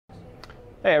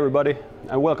Hey everybody,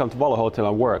 and welcome to VALO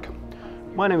Hotel Work.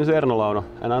 My name is Erno Launo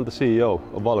and I'm the CEO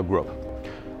of VALO Group.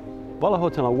 VALO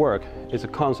Hotel Work is a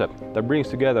concept that brings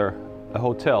together a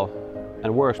hotel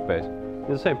and workspace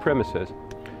in the same premises.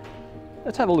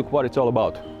 Let's have a look what it's all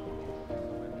about.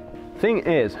 Thing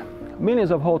is,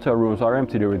 millions of hotel rooms are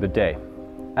empty during the day,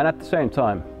 and at the same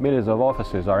time millions of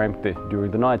offices are empty during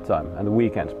the nighttime and the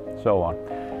weekends, so on.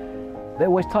 They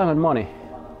waste time and money,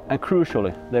 and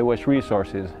crucially they waste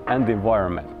resources and the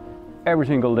environment every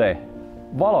single day.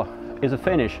 VALO is a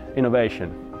Finnish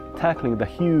innovation tackling the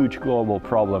huge global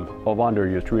problem of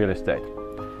underused real estate.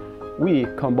 We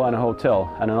combine a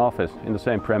hotel and an office in the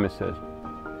same premises.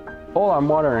 All our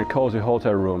modern and cozy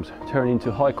hotel rooms turn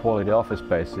into high-quality office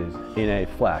spaces in a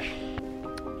flash.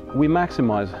 We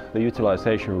maximize the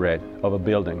utilization rate of a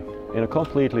building in a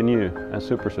completely new and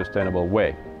super sustainable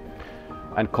way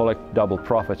and collect double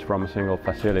profits from a single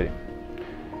facility.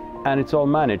 And it's all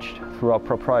managed through our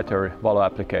proprietary VALO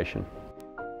application.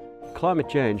 Climate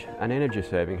change and energy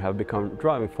saving have become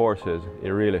driving forces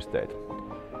in real estate.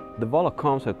 The VALO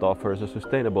concept offers a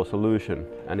sustainable solution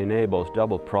and enables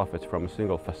double profits from a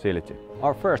single facility.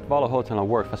 Our first VALO Hotel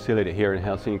Work facility here in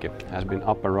Helsinki has been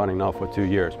up and running now for 2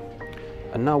 years.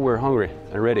 And now we're hungry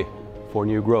and ready for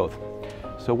new growth.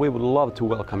 So we would love to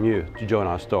welcome you to join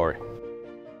our story.